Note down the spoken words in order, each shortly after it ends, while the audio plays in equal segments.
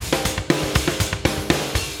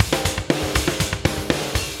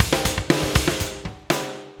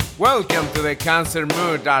Welcome to the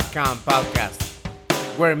ConcertMood.com podcast,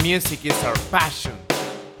 where music is our passion,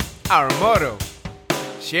 our motto,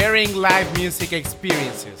 sharing live music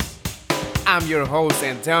experiences. I'm your host,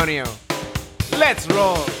 Antonio. Let's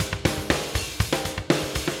roll!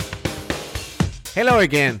 Hello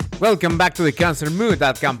again. Welcome back to the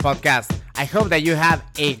ConcertMood.com podcast. I hope that you had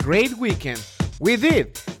a great weekend. We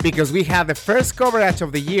did, because we had the first coverage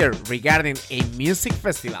of the year regarding a music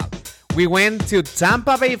festival. We went to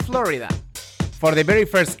Tampa Bay, Florida, for the very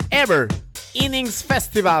first ever Innings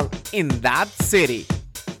Festival in that city.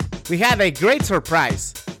 We had a great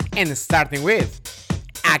surprise, and starting with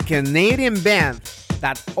a Canadian band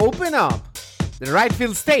that opened up the right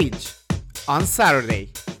field stage on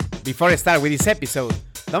Saturday. Before I start with this episode,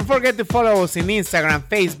 don't forget to follow us on Instagram,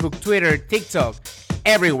 Facebook, Twitter, TikTok,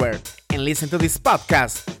 everywhere, and listen to this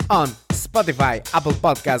podcast on Spotify, Apple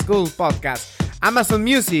Podcasts, Google Podcasts, Amazon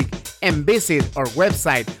Music, and visit our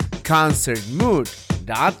website,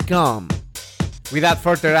 ConcertMood.com. Without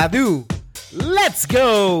further ado, let's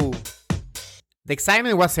go! The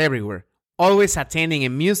excitement was everywhere. Always attending a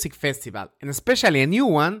music festival, and especially a new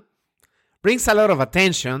one, brings a lot of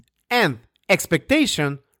attention and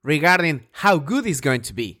expectation regarding how good it's going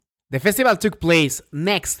to be. The festival took place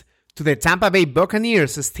next to the Tampa Bay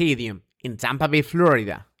Buccaneers Stadium in Tampa Bay,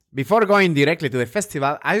 Florida. Before going directly to the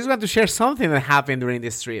festival, I just want to share something that happened during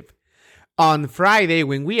this trip. On Friday,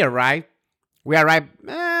 when we arrived,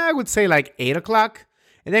 I would say like 8 o'clock,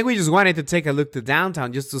 and then we just wanted to take a look to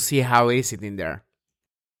downtown just to see how is it in there.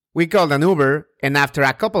 We called an Uber, and after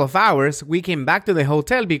a couple of hours, we came back to the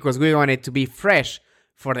hotel because we wanted to be fresh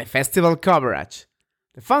for the festival coverage.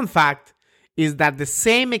 The fun fact is that the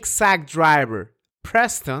same exact driver,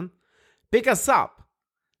 Preston, picked us up.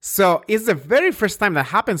 So it's the very first time that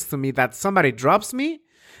happens to me that somebody drops me,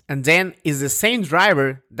 and then it's the same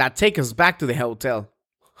driver that takes us back to the hotel.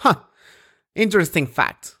 Interesting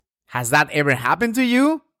fact. Has that ever happened to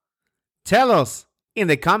you? Tell us in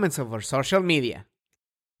the comments of our social media.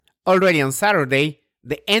 Already on Saturday,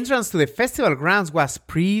 the entrance to the festival grounds was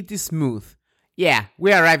pretty smooth. Yeah,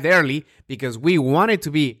 we arrived early because we wanted to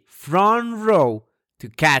be front row to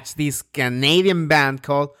catch this Canadian band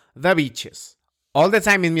called The Beaches. All the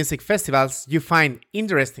time in music festivals, you find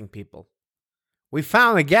interesting people. We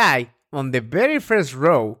found a guy on the very first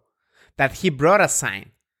row that he brought a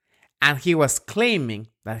sign, and he was claiming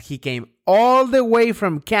that he came all the way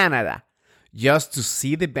from Canada just to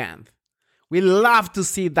see the band. We love to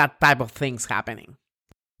see that type of things happening.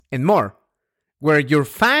 And more, where your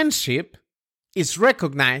fanship is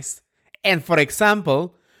recognized, and for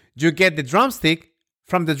example, you get the drumstick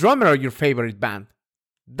from the drummer of your favorite band.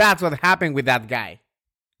 That's what happened with that guy.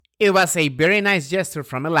 It was a very nice gesture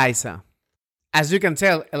from Eliza. As you can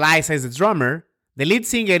tell, Eliza is the drummer, the lead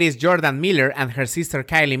singer is Jordan Miller, and her sister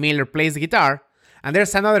Kylie Miller plays the guitar, and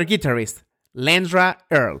there's another guitarist, Lendra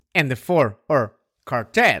Earl, and the four, or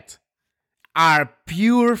quartet, are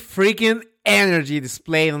pure freaking energy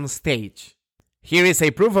displayed on stage. Here is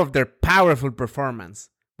a proof of their powerful performance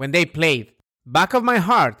when they played Back of My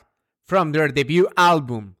Heart from their debut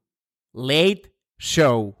album, Late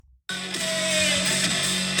Show.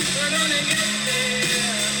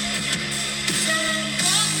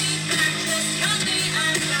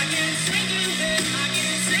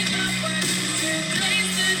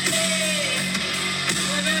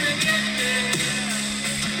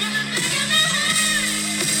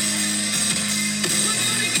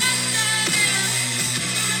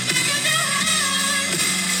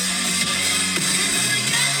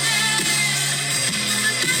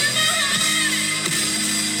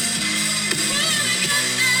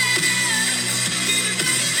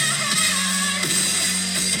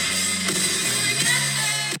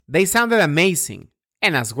 They sounded amazing,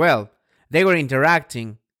 and as well, they were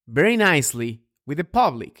interacting very nicely with the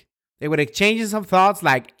public. They were exchanging some thoughts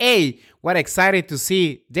like, hey, what excited to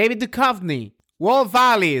see David Duchovny, Wolf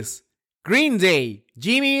Alice, Green Day,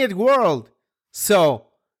 Jimmy Eat World. So,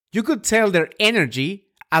 you could tell their energy,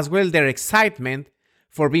 as well their excitement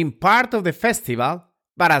for being part of the festival,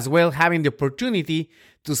 but as well having the opportunity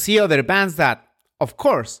to see other bands that, of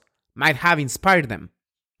course, might have inspired them.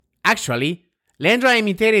 Actually, Lendra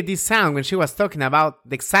imitated this sound when she was talking about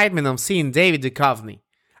the excitement of seeing David Duchovny.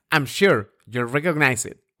 I'm sure you'll recognize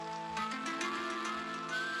it.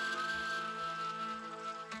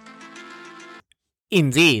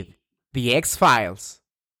 Indeed, the X-Files.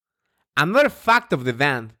 Another fact of the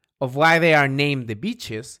band, of why they are named The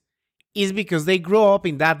Beaches, is because they grew up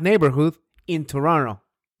in that neighborhood in Toronto.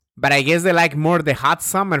 But I guess they like more the hot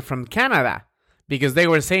summer from Canada, because they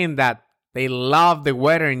were saying that they love the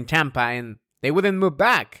weather in Tampa and they wouldn't move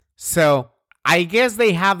back. So I guess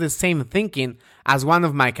they have the same thinking as one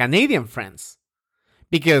of my Canadian friends.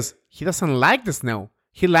 Because he doesn't like the snow,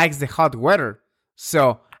 he likes the hot weather.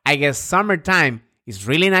 So I guess summertime is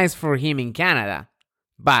really nice for him in Canada.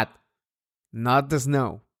 But not the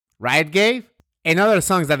snow. Right, Gabe? And other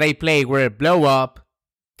songs that they played were Blow Up,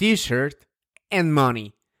 T-Shirt, and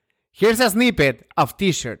Money. Here's a snippet of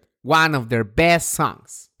T-Shirt, one of their best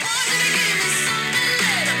songs.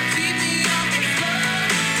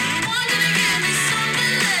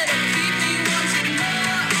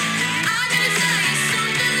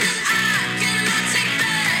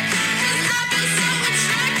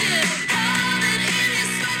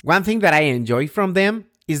 One thing that I enjoy from them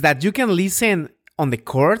is that you can listen on the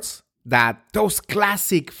chords, that those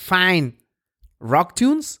classic fine rock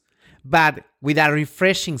tunes, but with a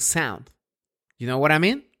refreshing sound. You know what I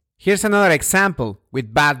mean? Here's another example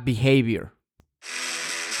with Bad Behavior.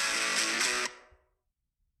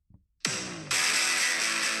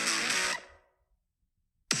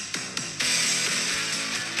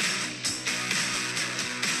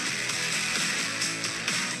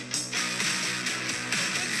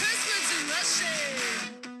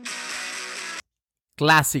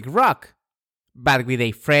 Classic rock, but with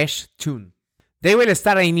a fresh tune. They will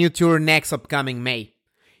start a new tour next upcoming May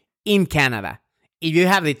in Canada. If you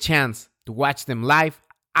have the chance to watch them live,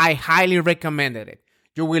 I highly recommend it.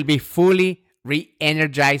 You will be fully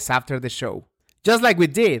re-energized after the show. Just like we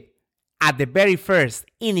did at the very first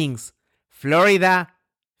Innings Florida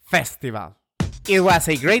Festival. It was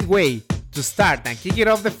a great way to start and kick it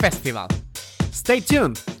off the festival. Stay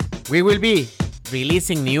tuned. We will be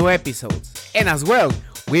releasing new episodes. And as well,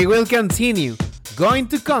 we will continue going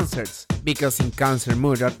to concerts because in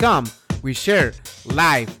concertmood.com we share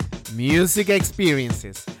live music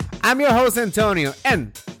experiences. I'm your host Antonio,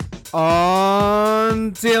 and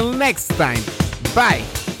until next time,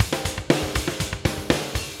 bye.